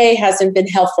FDA hasn't been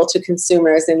helpful to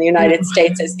consumers in the United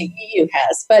States as the EU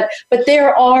has, but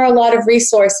there are a lot of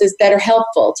resources that are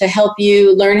helpful to help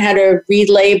you learn how to read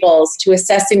labels, to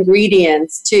assess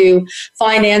ingredients, to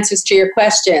find answers to your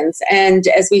questions. And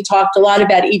as we talked a lot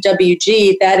about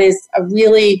EWG, that is a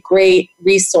really great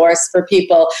resource for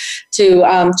people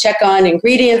to check on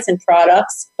ingredients and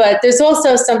products. But there's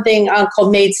also something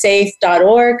called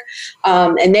madesafe.org,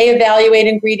 and they evaluate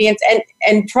ingredients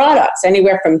and products,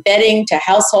 anywhere from bedding to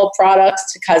household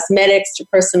products to cosmetics to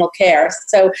personal care.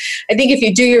 So I think if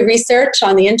you do your research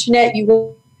on the internet, you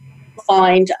will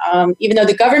find, even though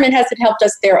the government hasn't helped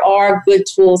us, there are good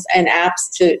tools and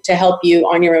apps to help you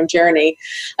on your own journey.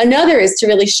 Another is to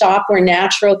really shop where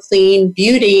natural, clean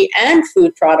beauty and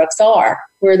food products are,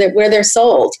 where they're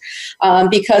sold,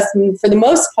 because for the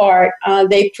most part,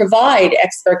 they provide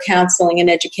expert counseling and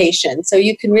education. So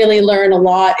you can really learn a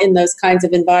lot in those kinds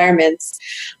of environments.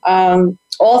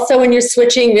 Also, when you're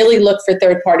switching, really look for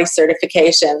third-party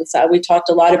certifications. We talked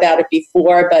a lot about it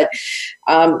before, but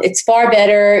it's far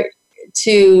better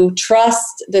to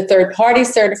trust the third-party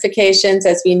certifications,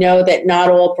 as we know that not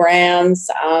all brands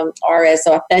are as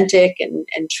authentic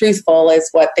and truthful as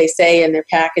what they say in their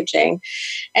packaging.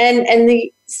 And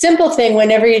the simple thing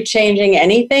whenever you're changing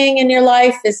anything in your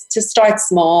life is to start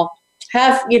small.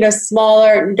 Have,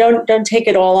 smaller, don't take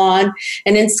it all on.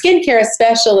 And in skincare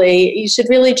especially, you should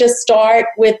really just start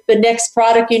with the next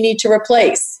product you need to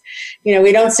replace.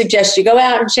 We don't suggest you go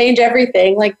out and change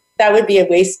everything. Like, that would be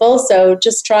wasteful. So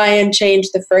just try and change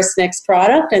the next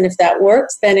product. And if that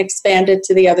works, then expand it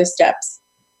to the other steps.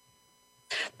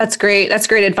 That's great. That's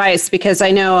great advice, because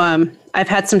I know I've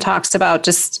had some talks about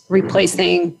just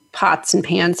replacing pots and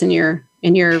pans in your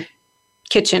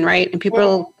kitchen, right? And people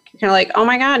are kind of like, oh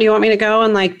my God, you want me to go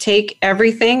and take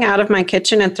everything out of my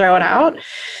kitchen and throw it out?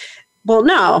 Well,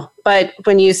 no, but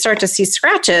when you start to see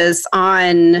scratches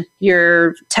on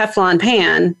your Teflon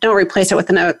pan, don't replace it with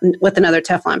another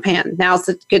Teflon pan. Now's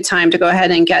a good time to go ahead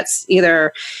and get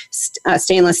either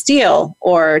stainless steel,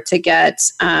 or to get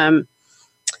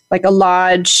like a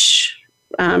Lodge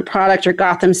product, or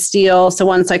Gotham steel. So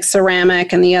one's like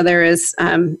ceramic and the other is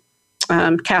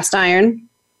cast iron.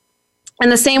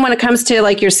 And the same when it comes to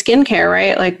your skincare,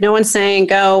 right? Like, no one's saying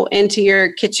go into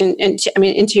your kitchen,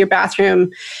 into your bathroom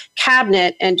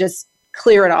cabinet and just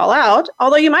clear it all out.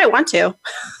 Although you might want to.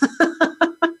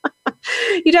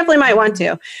 You definitely might want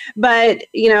to. But,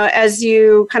 as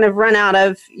you kind of run out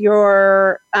of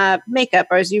your makeup,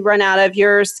 or as you run out of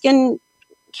your skin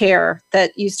care,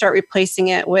 that you start replacing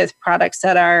it with products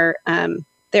that are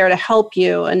there to help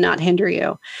you and not hinder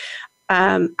you.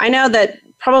 I know that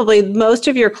probably most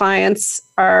of your clients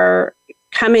are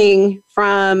coming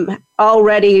from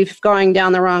already going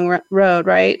down the wrong road,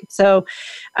 right? So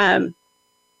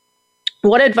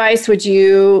what advice would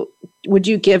you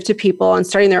give to people on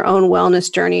starting their own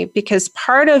wellness journey? Because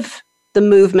part of the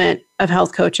movement of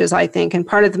health coaches, I think, and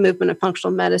part of the movement of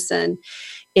functional medicine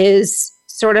is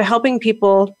sort of helping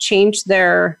people change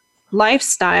their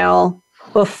lifestyle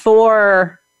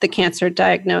before the cancer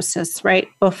diagnosis, right?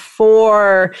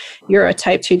 Before you're a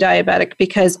type 2 diabetic,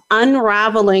 because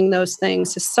unraveling those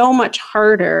things is so much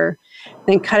harder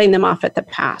than cutting them off at the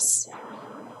pass.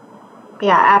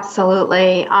 Yeah,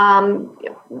 absolutely.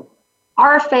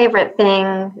 Our favorite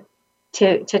thing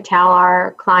to tell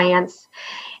our clients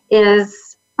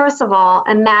is, first of all,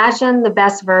 imagine the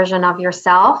best version of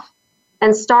yourself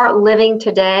and start living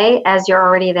today as you're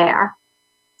already there.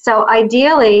 So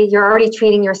ideally, you're already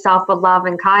treating yourself with love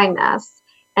and kindness.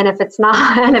 And if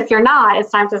you're not, it's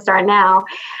time to start now.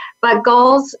 But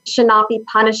goals should not be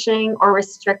punishing or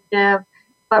restrictive,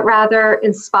 but rather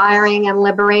inspiring and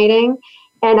liberating.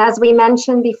 And as we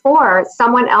mentioned before,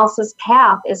 someone else's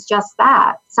path is just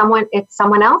that. It's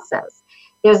someone else's.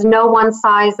 There's no one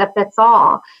size that fits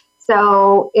all.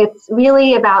 So it's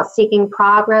really about seeking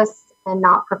progress and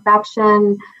not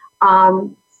perfection.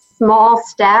 Small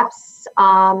steps,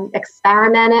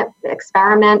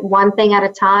 experiment one thing at a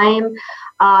time,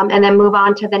 and then move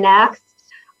on to the next.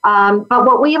 But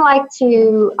what we like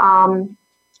to,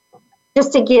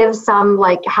 just to give some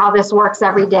how this works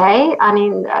every day,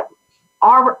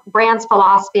 our brand's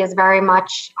philosophy is very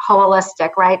much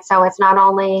holistic, right? So it's not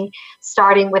only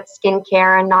starting with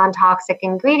skincare and non-toxic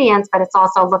ingredients, but it's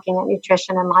also looking at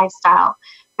nutrition and lifestyle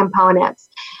components.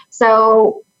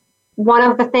 So one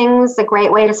of the things, a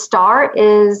great way to start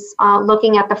is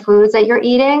looking at the foods that you're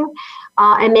eating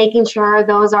and making sure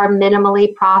those are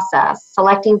minimally processed,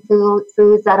 selecting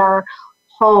foods that are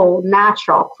whole,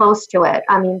 natural, close to it.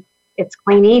 it's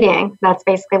clean eating. That's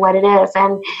basically what it is.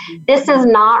 And this is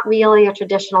not really a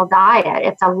traditional diet.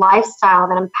 It's a lifestyle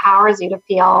that empowers you to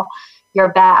feel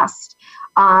your best.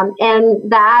 And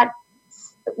that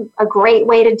a great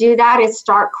way to do that is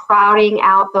start crowding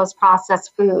out those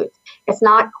processed foods. It's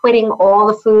not quitting all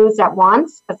the foods at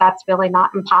once, because that's really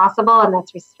not impossible and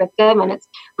that's restrictive and it's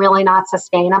really not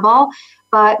sustainable.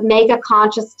 But make a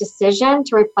conscious decision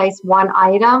to replace one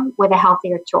item with a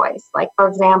healthier choice. Like, for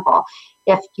example,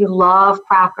 if you love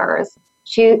crackers,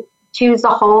 choose a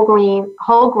whole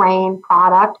grain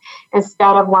product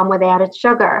instead of one with added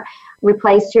sugar.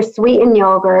 Replace your sweetened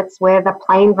yogurts with a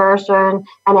plain version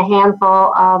and a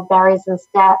handful of berries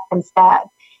instead.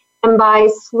 And by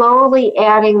slowly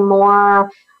adding more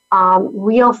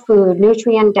real food,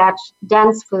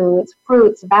 nutrient-dense foods,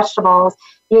 fruits, vegetables,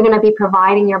 you're going to be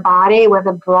providing your body with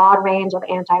a broad range of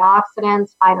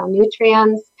antioxidants,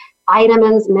 phytonutrients,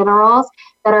 vitamins, minerals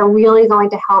that are really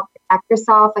going to help protect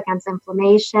yourself against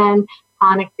inflammation,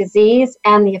 chronic disease,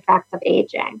 and the effects of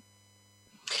aging.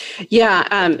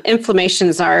 Yeah, inflammation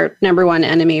is our number one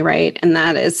enemy, right? And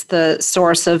that is the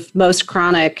source of most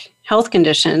chronic health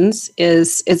conditions.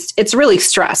 It's really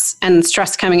stress, and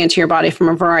stress coming into your body from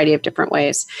a variety of different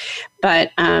ways.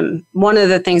 But one of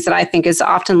the things that I think is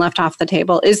often left off the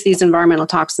table is these environmental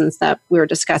toxins that we were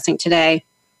discussing today,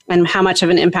 and how much of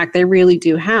an impact they really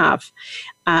do have.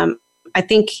 I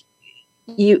think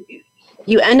you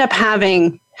end up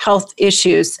having health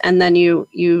issues, and then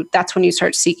you that's when you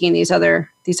start seeking these other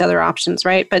options,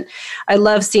 right? But I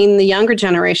love seeing the younger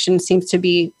generation seems to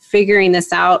be figuring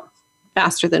this out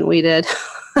faster than we did.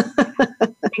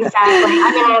 Exactly.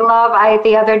 I mean,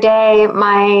 the other day,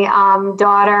 my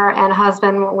daughter and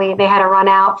husband, they had to run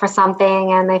out for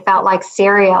something, and they felt like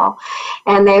cereal.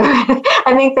 And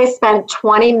I think they spent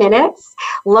 20 minutes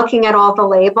looking at all the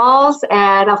labels.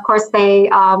 And of course,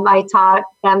 I taught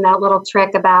them that little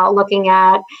trick about looking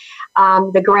at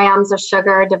the grams of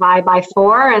sugar divided by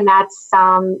 4, and that's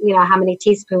how many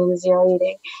teaspoons you're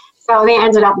eating. So they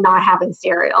ended up not having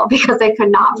cereal because they could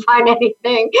not find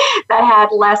anything that had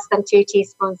less than 2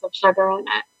 teaspoons of sugar in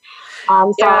it.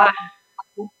 Yeah.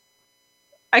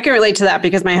 I can relate to that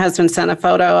because my husband sent a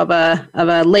photo of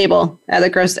a label at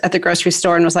the grocery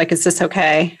store and was like, "Is this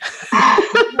okay?"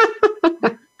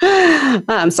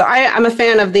 So I'm a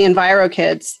fan of the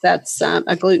EnviroKids. That's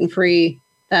a gluten-free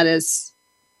that is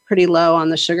pretty low on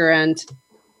the sugar end.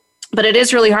 But it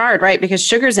is really hard, right? Because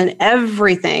sugar's in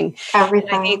everything. Everything.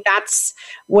 And I think that's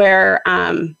where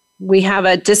we have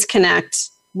a disconnect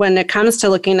when it comes to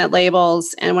looking at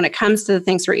labels and when it comes to the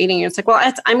things we're eating. It's like,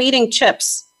 well, I'm eating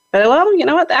chips. But, well, you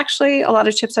know what? Actually, a lot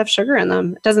of chips have sugar in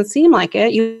them. It doesn't seem like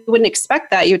it. You wouldn't expect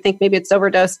that. You would think maybe it's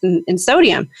overdosed in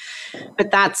sodium.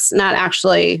 But that's not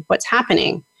actually what's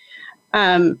happening.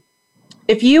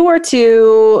 If you were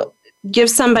to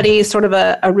give somebody sort of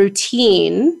a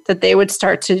routine that they would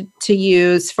start to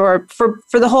use for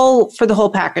the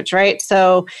whole package, right?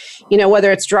 So,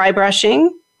 whether it's dry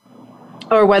brushing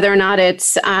or whether or not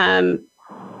it's adding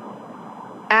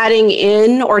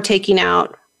in or taking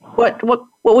out, what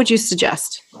would you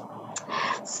suggest?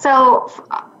 So,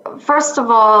 first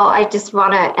of all, I just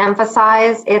want to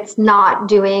emphasize you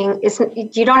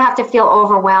don't have to feel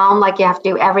overwhelmed like you have to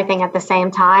do everything at the same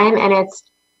time, and it's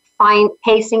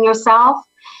pacing yourself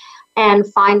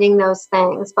and finding those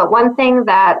things. But one thing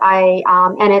that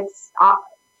and it's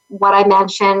what I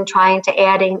mentioned, trying to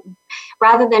adding,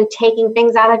 rather than taking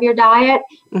things out of your diet,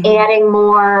 adding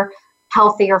more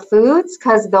healthier foods,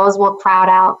 because those will crowd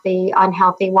out the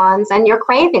unhealthy ones and your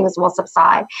cravings will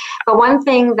subside. But one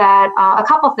thing a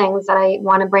couple things that I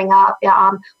want to bring up,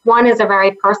 one is a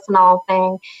very personal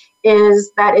thing,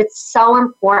 is that it's so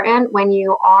important when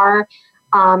you are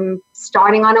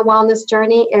starting on a wellness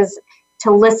journey is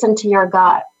to listen to your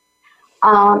gut.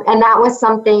 And that was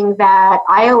something that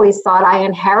I always thought I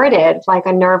inherited, like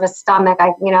a nervous stomach.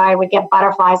 I would get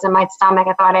butterflies in my stomach.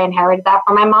 I thought I inherited that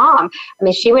from my mom. I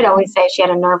mean, she would always say she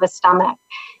had a nervous stomach.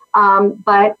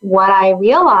 But what I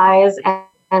realized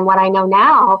and what I know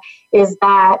now is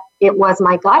that it was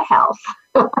my gut health.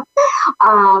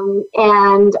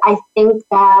 And I think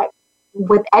that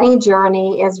with any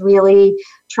journey is really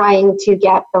trying to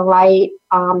get the right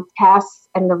tests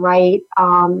and the right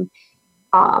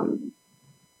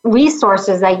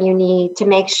resources that you need to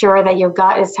make sure that your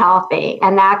gut is healthy.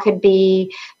 And that could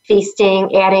be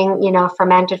feasting, adding,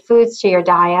 fermented foods to your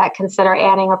diet. Consider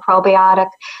adding a probiotic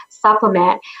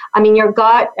supplement. I mean, your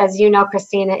gut, as you know,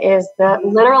 Christina, is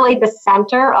literally the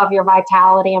center of your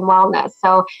vitality and wellness.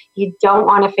 So you don't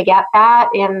want to forget that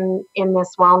in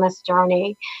this wellness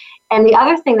journey. And the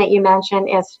other thing that you mentioned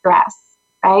is stress,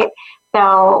 right?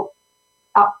 So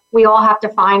we all have to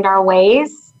find our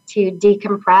ways to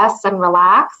decompress and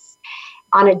relax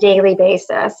on a daily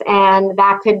basis. And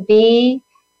that could be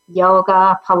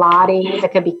yoga, Pilates,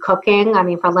 it could be cooking. I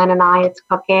mean, for Lynn and I, it's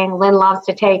cooking. Lynn loves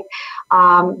to take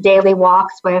daily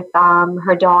walks with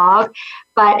her dog,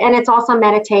 and it's also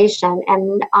meditation.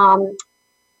 And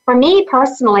for me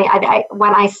personally, I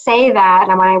when I say that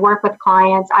and when I work with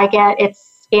clients,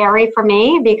 it's scary for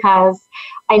me because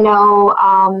I know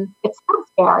it's not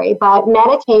scary, but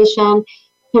meditation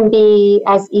can be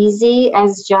as easy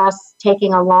as just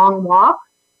taking a long walk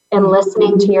and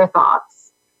listening to your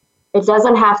thoughts. It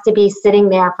doesn't have to be sitting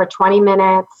there for 20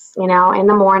 minutes, in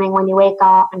the morning when you wake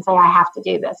up and say, I have to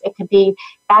do this. It could be,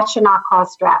 that should not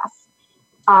cause stress.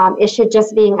 It should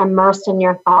just be immersed in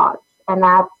your thoughts. And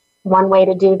that's one way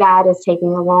to do that is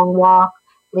taking a long walk,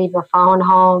 leave your phone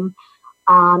home,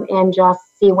 and just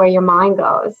see where your mind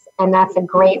goes. And that's a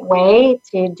great way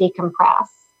to decompress.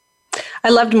 I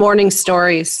loved Morning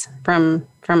Stories from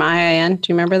IIN.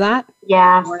 Do you remember that?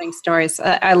 Yeah. Morning Stories.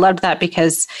 I loved that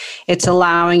because it's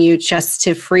allowing you just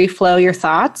to free flow your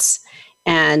thoughts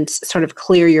and sort of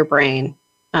clear your brain.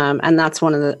 And that's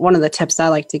one of the tips I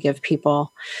like to give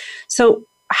people. So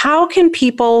how can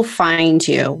people find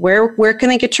you? Where can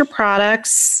they get your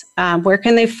products? Where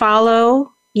can they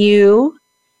follow you?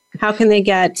 How can they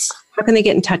get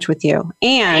in touch with you?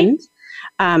 And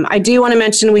I do want to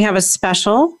mention we have a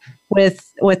special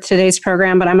with today's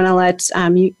program, but I'm going to let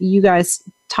you guys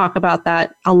talk about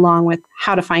that along with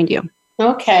how to find you.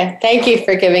 Okay. Thank you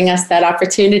for giving us that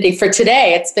opportunity for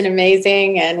today. It's been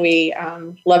amazing, and we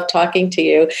love talking to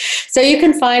you. So you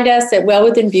can find us at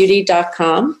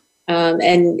wellwithinbeauty.com.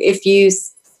 And if you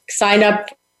sign up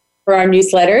for our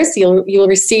newsletters, you'll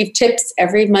receive tips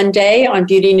every Monday on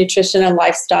beauty, nutrition, and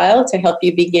lifestyle to help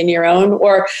you begin your own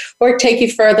or take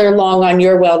you further along on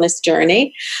your wellness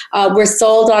journey. We're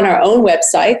sold on our own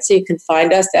website, so you can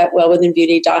find us at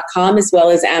wellwithinbeauty.com as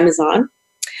well as Amazon.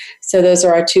 So those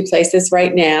are our two places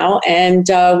right now. And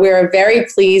we're very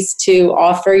pleased to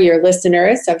offer your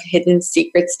listeners of Hidden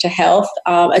Secrets to Health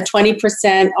a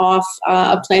 20% off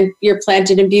your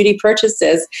Planted in Beauty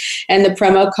purchases. And the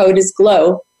promo code is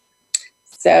GLOW.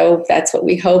 So that's what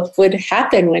we hope would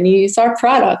happen when you use our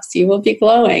products. You will be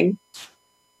glowing.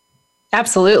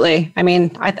 Absolutely. I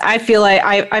mean, I feel like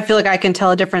I can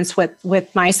tell a difference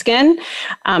with my skin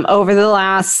over the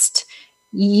last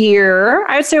year.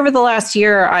 I would say over the last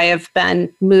year, I have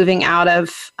been moving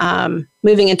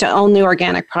into all new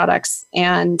organic products.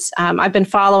 And I've been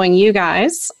following you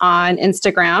guys on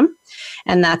Instagram,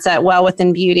 and that's at Well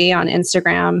Within Beauty on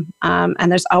Instagram.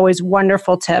 And there's always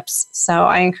wonderful tips. So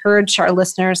I encourage our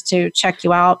listeners to check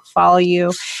you out, follow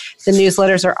you. The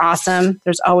newsletters are awesome.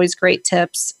 There's always great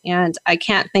tips. And I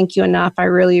can't thank you enough. I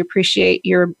really appreciate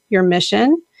your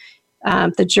mission.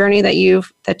 The journey that you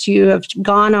have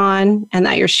gone on and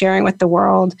that you're sharing with the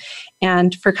world,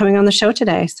 and for coming on the show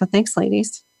today. So thanks,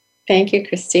 ladies. Thank you,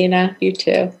 Christina. You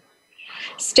too.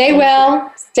 Stay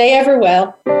well. Stay ever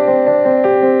well.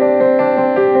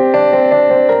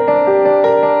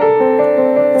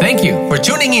 Thank you for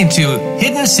tuning into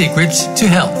Hidden Secrets to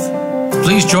Health.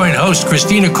 Please join host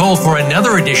Christina Cole for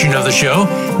another edition of the show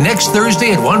next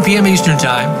Thursday at 1 p.m. Eastern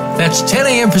Time. That's 10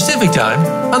 a.m. Pacific Time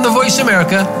on the Voice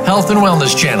America Health and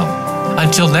Wellness Channel.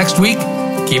 Until next week,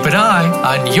 keep an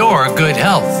eye on your good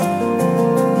health.